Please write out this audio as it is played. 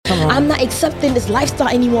I'm not accepting this lifestyle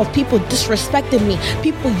anymore of people disrespecting me,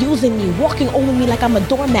 people using me, walking over me like I'm a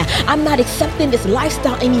doormat. I'm not accepting this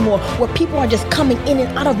lifestyle anymore where people are just coming in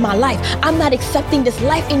and out of my life. I'm not accepting this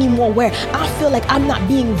life anymore where I feel like I'm not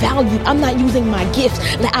being valued. I'm not using my gifts.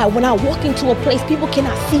 Like when I walk into a place, people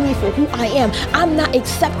cannot see me for who I am. I'm not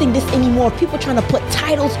accepting this anymore. People trying to put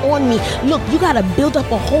titles on me. Look, you got to build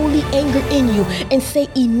up a holy anger in you and say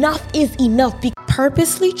enough is enough.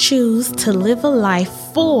 Purposely choose to live a life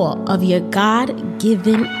full of your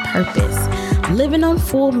God-given purpose. Living on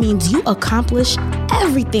full means you accomplish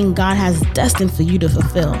everything God has destined for you to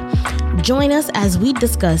fulfill. Join us as we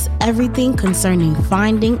discuss everything concerning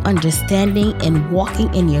finding, understanding, and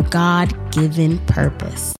walking in your God-given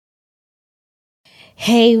purpose.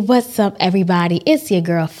 Hey, what's up, everybody? It's your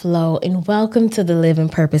girl, Flo, and welcome to the Living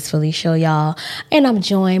Purposefully show, y'all. And I'm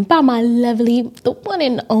joined by my lovely, the one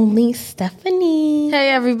and only Stephanie. Hey,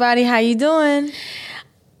 everybody. How you doing?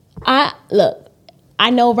 I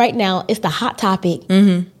know right now it's the hot topic,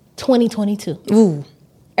 2022. Ooh.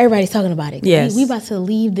 Everybody's talking about it. Yes. We about to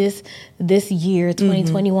leave this year,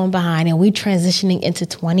 2021, behind, and we transitioning into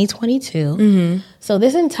 2022. So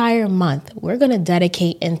this entire month, we're going to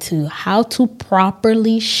dedicate into how to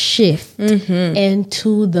properly shift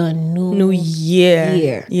into the new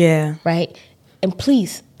year. Yeah. Right? And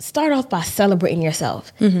please, start off by celebrating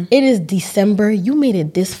yourself. It is December. You made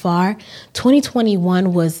it this far.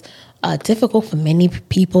 2021 was difficult for many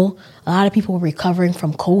people. A lot of people were recovering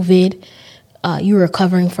from COVID. You were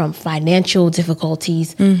recovering from financial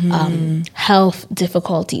difficulties, health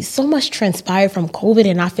difficulties. So much transpired from COVID,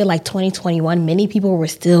 and I feel like 2021, many people were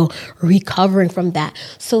still recovering from that.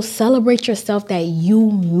 So celebrate yourself that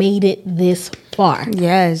you made it this far.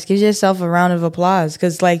 Yes, give yourself a round of applause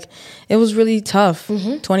because, it was really tough.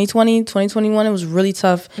 2020, 2021, it was really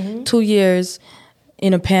tough. 2 years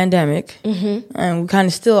in a pandemic, and we kind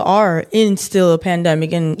of still are in a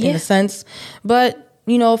pandemic in a sense, but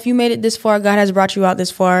if you made it this far, God has brought you out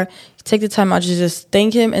this far, take the time out to just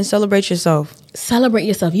thank Him and celebrate yourself. Celebrate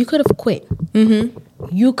yourself. You could have quit.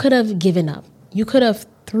 You could have given up. You could have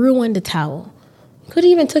threw in the towel. You could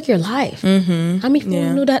have even took your life. How many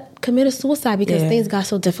people knew that committed suicide because things got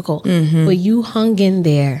so difficult? But you hung in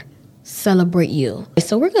there. Celebrate you.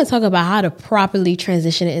 So we're going to talk about how to properly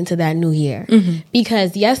transition it into that new year.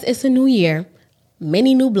 Because yes, it's a new year.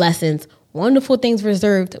 Many new blessings. Wonderful things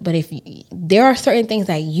reserved, but if there are certain things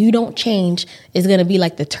that you don't change, it's going to be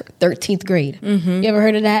like the 13th grade. You ever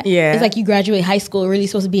heard of that? Yeah. It's like you graduate high school, really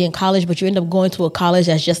supposed to be in college, but you end up going to a college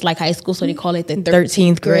that's just like high school, so they call it the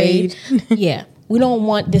 13th grade. Yeah. We don't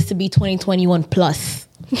want this to be 2021 plus.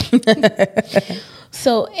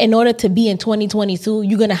 So in order to be in 2022,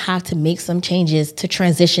 you're going to have to make some changes to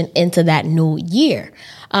transition into that new year.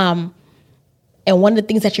 And one of the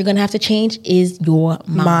things that you're going to have to change is your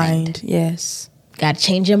mind. Yes. Got to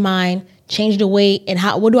change your mind, change the way, and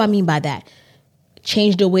what do I mean by that?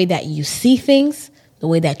 Change the way that you see things, the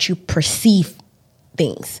way that you perceive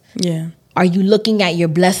things. Yeah. Are you looking at your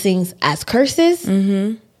blessings as curses?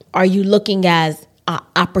 Are you looking as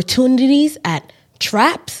opportunities, at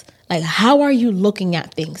traps? Like, how are you looking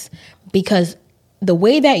at things? Because the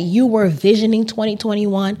way that you were visioning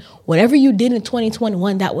 2021, whatever you did in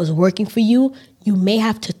 2021 that was working for you, you may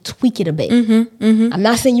have to tweak it a bit. I'm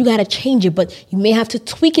not saying you got to change it, but you may have to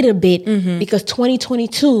tweak it a bit because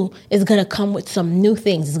 2022 is going to come with some new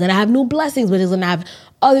things. It's going to have new blessings, but it's going to have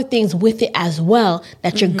other things with it as well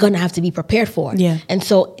that you're going to have to be prepared for. Yeah. And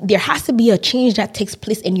so there has to be a change that takes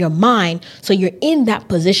place in your mind so you're in that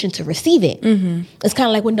position to receive it. It's kind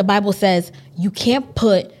of like when the Bible says you can't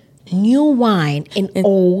put new wine in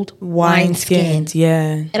old wineskins.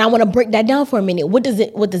 Yeah. And I want to break that down for a minute. What does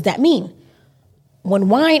that mean? When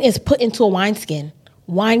wine is put into a wineskin,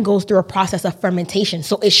 wine goes through a process of fermentation.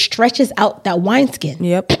 So it stretches out that wineskin.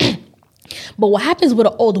 Yep. But what happens with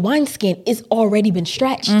an old wineskin is already been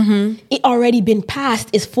stretched. It already been past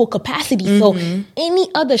its full capacity. So any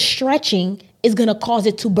other stretching is going to cause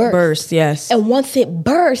it to burst. Yes. And once it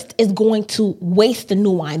bursts, it's going to waste the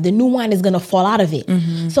new wine. The new wine is going to fall out of it.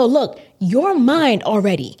 So look, your mind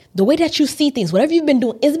already, the way that you see things, whatever you've been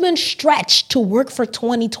doing, it's been stretched to work for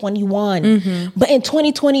 2021. But in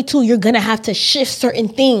 2022, you're going to have to shift certain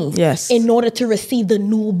things in order to receive the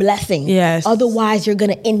new blessing. Yes. Otherwise, you're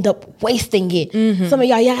going to end up wasting it. Some of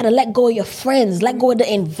y'all got to let go of your friends, let go of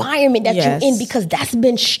the environment that you're in because that's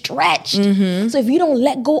been stretched. So if you don't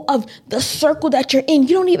let go of the circle that you're in,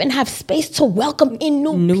 you don't even have space to welcome in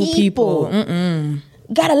new people.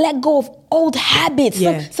 Gotta let go of old habits.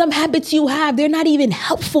 Some habits you have, they're not even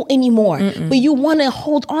helpful anymore. But you want to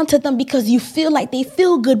hold on to them because you feel like they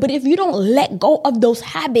feel good. But if you don't let go of those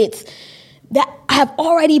habits, that have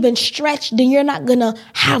already been stretched, then you're not gonna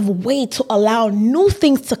have way to allow new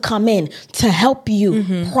things to come in to help you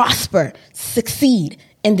prosper, succeed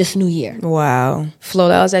in this new year. Wow. Flo,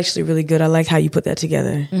 that was actually really good. I like how you put that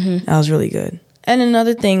together. That was really good. And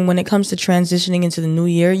another thing, when it comes to transitioning into the new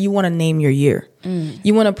year, you want to name your year.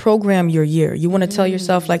 You want to program your year. You want to tell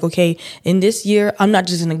yourself, like, okay, in this year, I'm not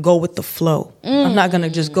just going to go with the flow. I'm not going to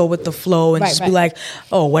just go with the flow and be like,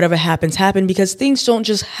 oh, whatever happens, happen. Because things don't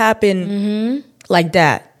just happen like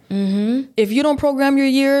that. If you don't program your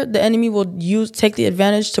year, the enemy will take the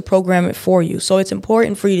advantage to program it for you. So it's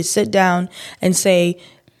important for you to sit down and say,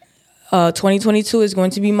 2022 is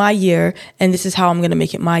going to be my year, and this is how I'm going to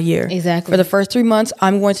make it my year. Exactly. For the first 3 months,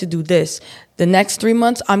 I'm going to do this. The next 3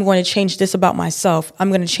 months, I'm going to change this about myself. I'm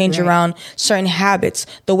going to change around certain habits,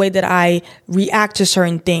 the way that I react to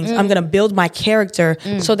certain things. I'm going to build my character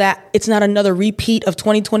so that it's not another repeat of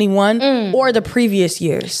 2021 or the previous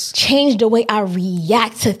years. Change the way I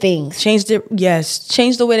react to things. Change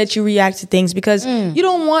the way that you react to things, because you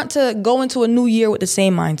don't want to go into a new year with the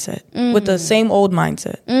same mindset, with the same old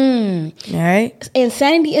mindset. All right.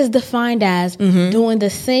 Insanity is defined as doing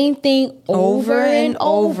the same thing over and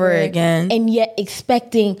over again, and yet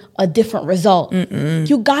expecting a different result.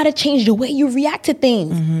 You gotta change the way you react to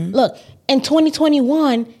things. Look, in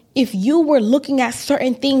 2021, if you were looking at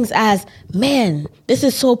certain things as, man, this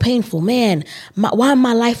is so painful, man, why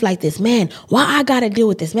my life like this, man, why I gotta deal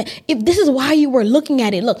with this, man, if this is why you were looking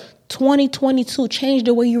at it, look, 2022, change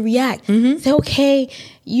the way you react. Say, okay,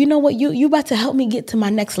 you know what, you about to help me get to my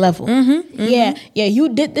next level. Yeah, you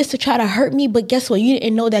did this to try to hurt me, but guess what, you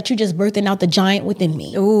didn't know that you just birthing out the giant within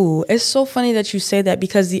me. Ooh, it's so funny that you say that,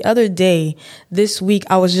 because the other day, this week,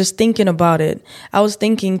 I was just thinking about it. I was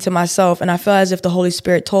thinking to myself, and I felt as if the Holy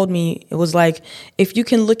Spirit told me, it was like, if you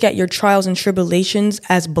can look at your trials and tribulations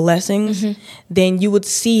as blessings, then you would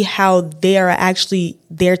see how they are actually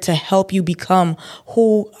there to help you become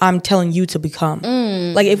who I'm telling you to become.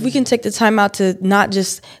 Like, if we can take the time out to not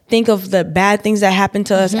just think of the bad things that happen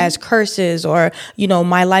to us as curses, or, you know,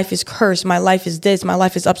 my life is cursed, my life is this, my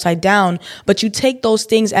life is upside down, but you take those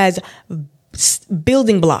things as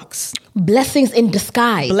building blocks. Blessings in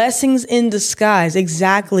disguise. Blessings in disguise,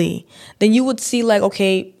 exactly. Then you would see, like,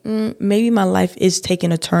 okay, maybe my life is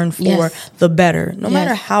taking a turn for the better. No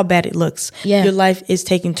matter how bad it looks, your life is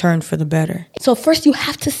taking turn for the better. So first you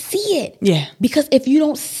have to see it. Yeah. Because if you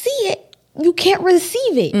don't see it, you can't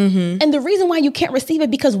receive it. And the reason why you can't receive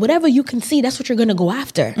it, because whatever you can see, that's what you're going to go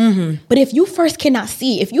after. But if you first cannot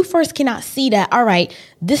see that, all right,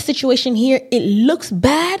 this situation here, it looks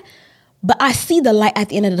bad, but I see the light at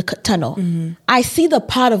the end of the tunnel. I see the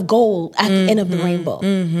pot of gold at the end of the rainbow.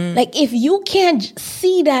 Like, if you can't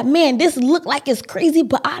see that, man, this look like it's crazy,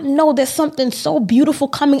 but I know there's something so beautiful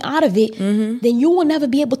coming out of it, then you will never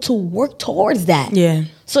be able to work towards that. Yeah.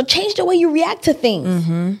 So change the way you react to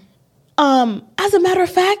things. As a matter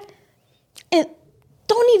of fact, and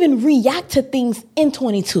don't even react to things in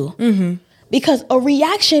 22. Because a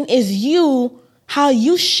reaction is how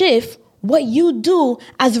you shift what you do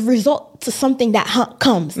as a result to something that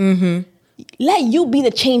comes. Let you be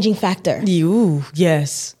the changing factor.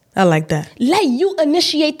 Yes. I like that. Let you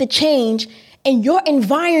initiate the change, and your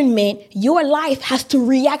environment, your life has to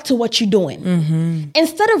react to what you're doing.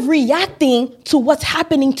 Instead of reacting to what's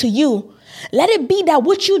happening to you, let it be that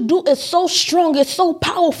what you do is so strong, it's so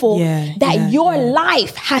powerful that your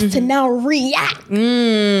life has to now react.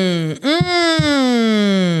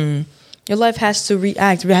 Your life has to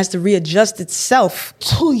react. It has to readjust itself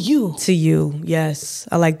to you. To you. Yes.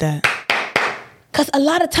 I like that. Because a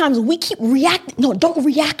lot of times we keep reacting. No, don't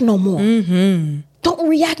react no more. Don't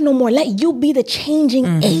react no more. Let you be the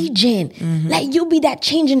changing agent. Let you be that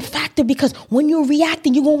changing factor, because when you're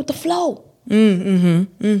reacting, you're going with the flow.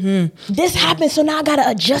 This happened, so now I gotta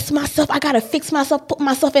adjust myself. I gotta fix myself, put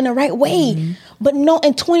myself in the right way. But no,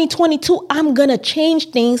 in 2022, I'm gonna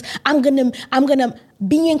change things. I'm gonna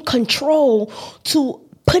be in control to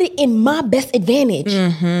put it in my best advantage.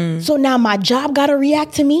 So now my job gotta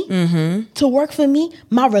react to me, to work for me.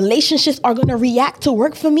 My relationships are gonna react to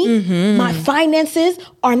work for me. My finances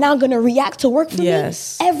are now gonna react to work for me.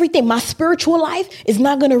 Everything, my spiritual life is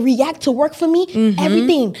not gonna react to work for me.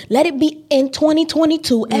 Everything, let it be in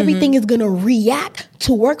 2022. Everything is gonna react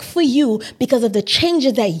to work for you because of the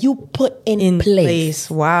changes that you put in place.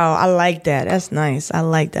 Wow, I like that. That's nice. I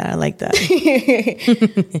like that.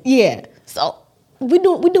 Yeah. So we're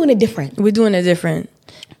doing it different. We're doing it different.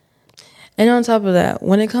 And on top of that,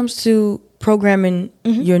 when it comes to programming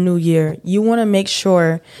your new year, you want to make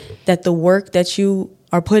sure that the work that you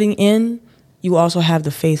are putting in you also have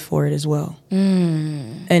the faith for it as well.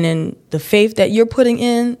 And then the faith that you're putting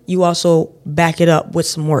in, you also back it up with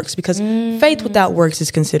some works, because faith without works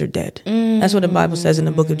is considered dead. That's what the Bible says in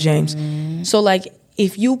the book of James. So like,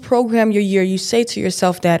 if you program your year, you say to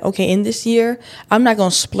yourself that, okay, in this year, I'm not going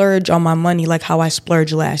to splurge on my money like how I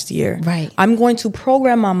splurged last year. Right. I'm going to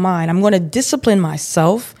program my mind. I'm going to discipline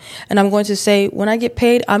myself. And I'm going to say, when I get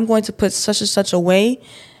paid, I'm going to put such and such away.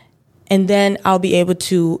 And then I'll be able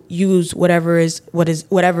to use whatever is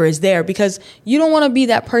there, because you don't want to be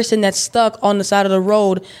that person that's stuck on the side of the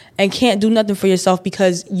road and can't do nothing for yourself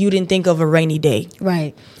because you didn't think of a rainy day.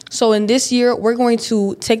 Right. So in this year, we're going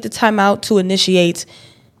to take the time out to initiate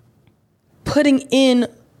putting in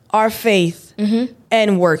our faith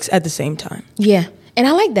and works at the same time. Yeah. And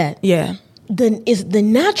I like that. Yeah. Is the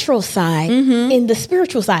natural side and the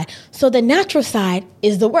spiritual side. So the natural side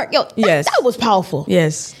is the work. Yes. That was powerful.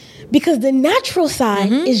 Yes. Because the natural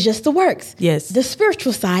side is just the works. Yes. The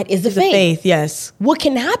spiritual side is the The faith. faith, yes. What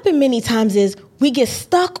can happen many times is we get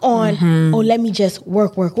stuck on, let me just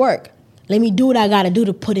work. Let me do what I got to do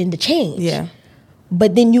to put in the change. Yeah.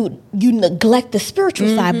 But then you neglect the spiritual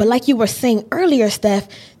side. But like you were saying earlier, Steph,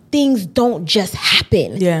 things don't just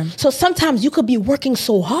happen. Yeah. So sometimes you could be working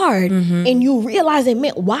so hard and you realize,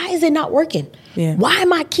 man, why is it not working? Yeah. Why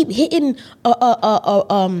am I keep hitting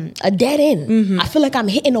a dead end? I feel like I'm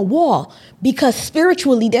hitting a wall, because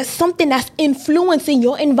spiritually there's something that's influencing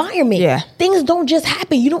your environment. Yeah. Things don't just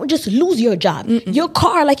happen. You don't just lose your job. Your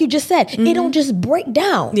car, like you just said, it don't just break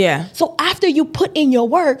down. Yeah. So after you put in your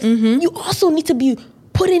work, you also need to be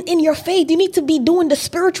putting in your faith. You need to be doing the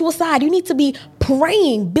spiritual side. You need to be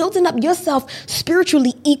praying, building up yourself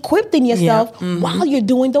spiritually, equipping yourself while you're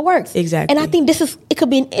doing the works. Exactly. And I think it could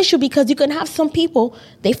be an issue, because you can have some people,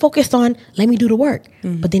 they focused on, let me do the work,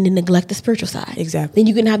 but then they neglect the spiritual side. Exactly. Then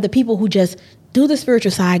you can have the people who just do the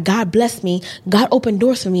spiritual side. God bless me. God opened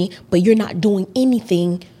doors for me, but you're not doing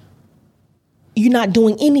anything. You're not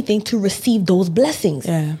doing anything to receive those blessings.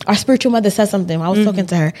 Yeah. Our spiritual mother said something. I was talking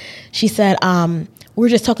to her. She said, we were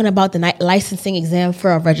just talking about the licensing exam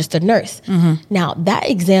for a registered nurse. Now, that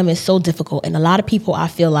exam is so difficult. And a lot of people, I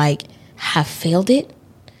feel like, have failed it,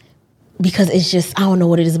 because it's just, I don't know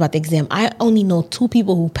what it is about the exam. I only know 2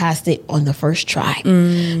 people who passed it on the first try.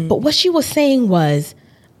 But what she was saying was,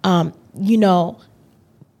 someone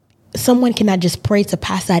cannot just pray to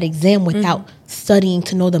pass that exam without studying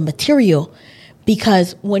to know the material.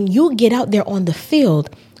 Because when you get out there on the field,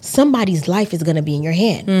 somebody's life is going to be in your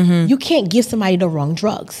hand. You can't give somebody the wrong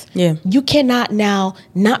drugs. Yeah. You cannot now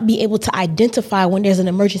not be able to identify when there's an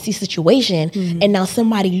emergency situation and now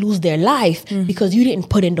somebody lose their life because you didn't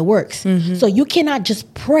put in the works. So you cannot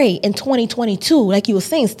just pray in 2022, like you were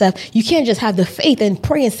saying, Steph. You can't just have the faith and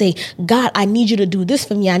pray and say, God, I need you to do this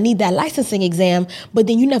for me. I need that licensing exam. But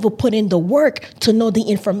then you never put in the work to know the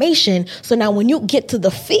information. So now when you get to the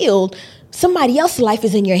field, somebody else's life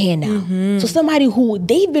is in your hand now. So somebody who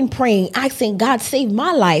they've been praying, asking God, save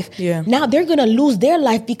my life. Yeah. Now they're going to lose their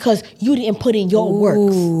life because you didn't put in your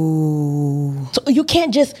works. So you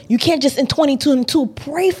can't just in 2022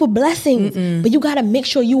 pray for blessings, but you got to make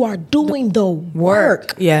sure you are doing the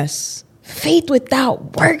work. Yes. Faith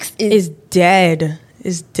without works is dead.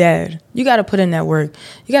 Is dead. You got to put in that work.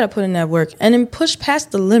 And then push past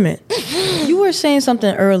the limit. You were saying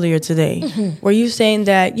something earlier today where you saying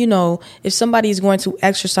that, if somebody is going to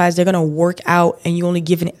exercise, they're going to work out and you only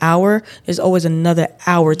give an hour, there's always another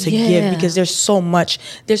hour to give, because there's so much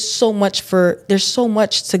to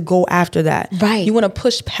go after that. Right. You want to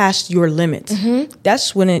push past your limit.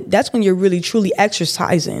 That's when you're really truly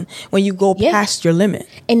exercising, when you go past your limit.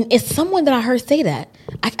 And it's someone that I heard say that.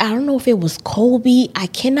 I don't know if it was Kobe. I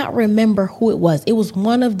cannot remember who it was. It was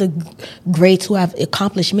one of the greats who have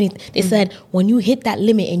accomplished many. They said, when you hit that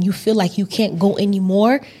limit and you feel like you can't go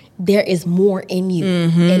anymore, there is more in you.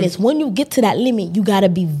 And it's when you get to that limit, you got to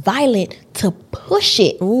be violent to push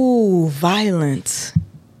it. Ooh, violent.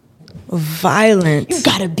 You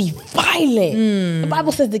got to be violent. The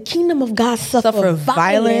Bible says the kingdom of God suffer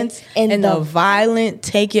violence, and the violent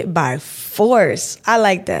take it by force. I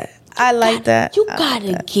like that. You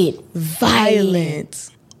gotta get violent.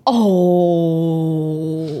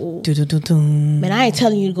 Oh. Man, I ain't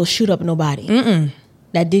telling you to go shoot up nobody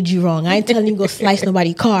that did you wrong. I ain't telling you to go slice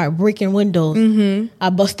nobody's car, breaking windows. I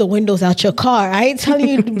bust the windows out your car. I ain't telling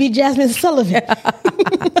you to be Jasmine Sullivan.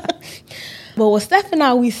 But what Steph and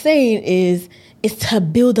I we saying is to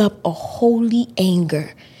build up a holy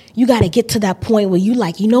anger. You gotta get to that point where you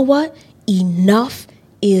like, you know what? Enough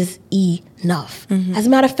is enough. As a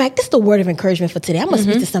matter of fact, this is the word of encouragement for today. I'm going to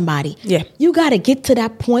speak to somebody. Yeah. You got to get to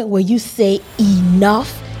that point where you say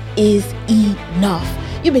enough is enough.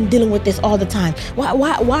 You've been dealing with this all the time.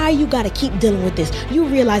 Why you gotta keep dealing with this? You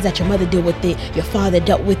realize that your mother dealt with it, your father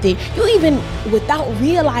dealt with it. You even, without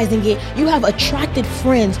realizing it, you have attracted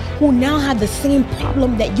friends who now have the same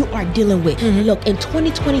problem that you are dealing with. Look, in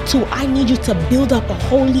 2022, I need you to build up a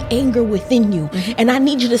holy anger within you. And I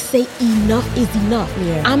need you to say enough is enough.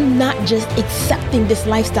 I'm not just accepting this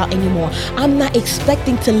lifestyle anymore. I'm not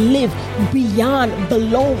expecting to live beyond,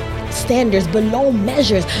 below standards, below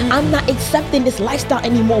measures. I'm not accepting this lifestyle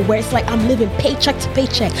anymore where it's like I'm living paycheck to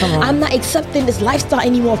paycheck. I'm not accepting this lifestyle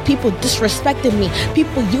anymore of people disrespecting me,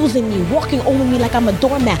 people using me, walking over me like I'm a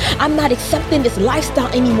doormat. I'm not accepting this lifestyle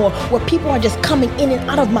anymore where people are just coming in and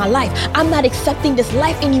out of my life. I'm not accepting this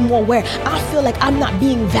life anymore where I feel like I'm not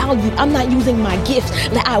being valued. I'm not using my gifts.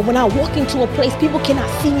 Like when I walk into a place, people cannot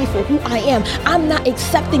see me for who I am. I'm not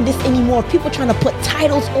accepting this anymore. People trying to put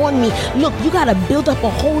titles on me. Look, you got to build up a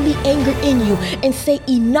holy anger in you and say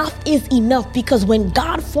enough is enough, because when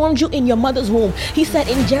God formed you in your mother's womb, he said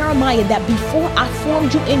in Jeremiah that before I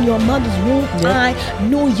formed you in your mother's womb, I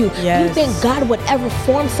knew you. You think God would ever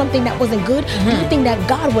form something that wasn't good? You think that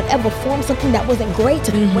God would ever form something that wasn't great?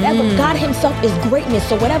 Whatever, God himself is greatness,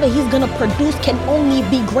 so whatever he's gonna produce can only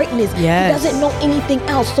be greatness. He doesn't know anything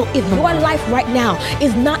else. So if your life right now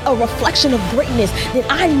is not a reflection of greatness, then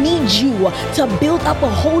I need you to build up a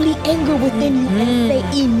holy anger within you and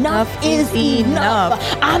say enough is enough.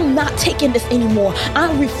 I'm not taking this anymore.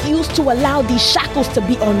 I refuse to allow these shackles to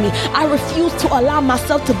be on me. I refuse to allow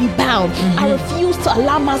myself to be bound. I refuse to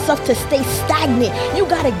allow myself to stay stagnant. You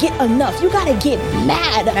gotta get enough. You gotta get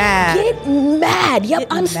mad. Get mad. Yep,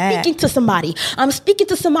 I'm speaking to somebody. I'm speaking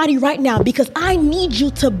to somebody right now because I need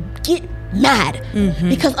you to get mad.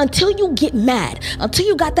 Because until you get mad, until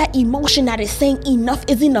you got that emotion that is saying enough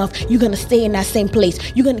is enough, you're gonna stay in that same place.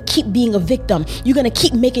 You're gonna keep being a victim. You're gonna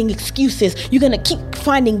keep making excuses. You're gonna keep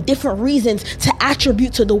finding different reasons to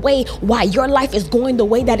attribute to the way why your life is going the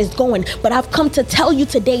way that it's going. But I've come to tell you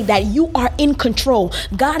today that you are in control.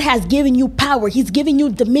 God has given you power. He's given you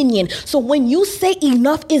dominion. So when you say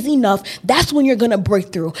enough is enough, that's when you're gonna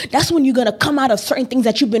break through. That's when you're gonna come out of certain things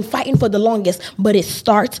that you've been fighting for the longest. But it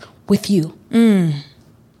starts with you.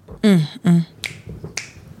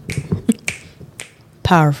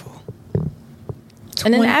 Powerful.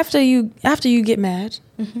 And then after you get mad,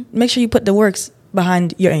 make sure you put the works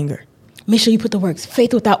behind your anger. Make sure you put the works.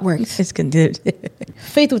 Faith without works. It's good.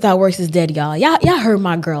 Faith without works is dead, y'all. Y'all heard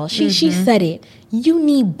my girl. She said it. You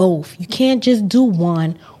need both. You can't just do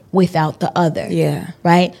one without the other. Yeah.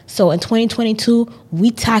 Right? So in 2022,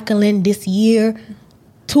 we tackling this year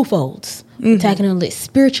twofolds. We're tackling it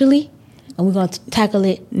spiritually, and we're going to tackle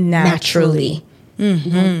it naturally. We're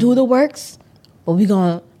going to do the works, but we're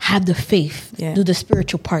going to have the faith, do the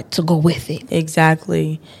spiritual part to go with it.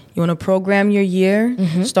 Exactly. You want to program your year,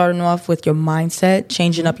 starting off with your mindset,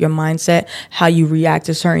 changing up your mindset, how you react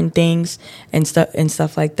to certain things and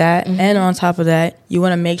stuff like that. And on top of that, you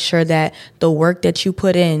want to make sure that the work that you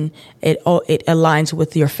put in, it aligns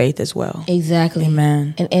with your faith as well. Exactly.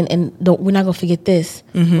 Amen. And we're not going to forget this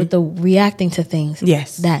with the reacting to things.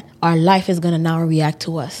 Yes. That our life is going to now react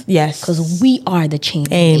to us. Yes. Because we are the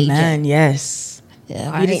changing agent. Amen. Yes.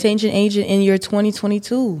 Yeah, be the changing agent in your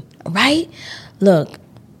 2022. Right? Look.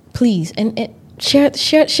 Please, and share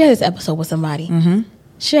this episode with somebody.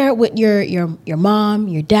 Share it with your mom,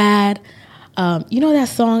 your dad. You know that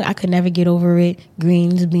song, I Could Never Get Over It?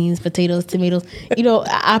 Greens, beans, potatoes, tomatoes. You know,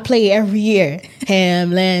 I play it every year.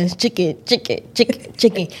 Ham, lambs, chicken,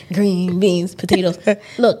 green beans, potatoes.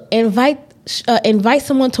 Look, invite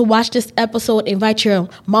someone to watch this episode. Invite your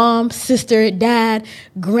mom, sister, dad,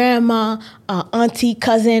 grandma, auntie,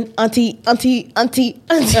 cousin, auntie.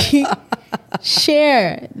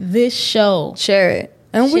 Share this show. Share it.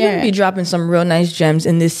 And we're going to be dropping some real nice gems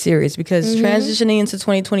in this series because transitioning into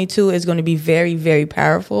 2022 is going to be very, very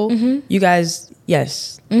powerful. You guys,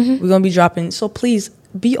 yes, we're going to be dropping. So please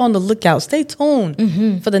be on the lookout. Stay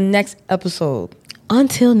tuned for the next episode.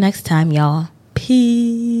 Until next time, y'all.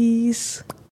 Peace.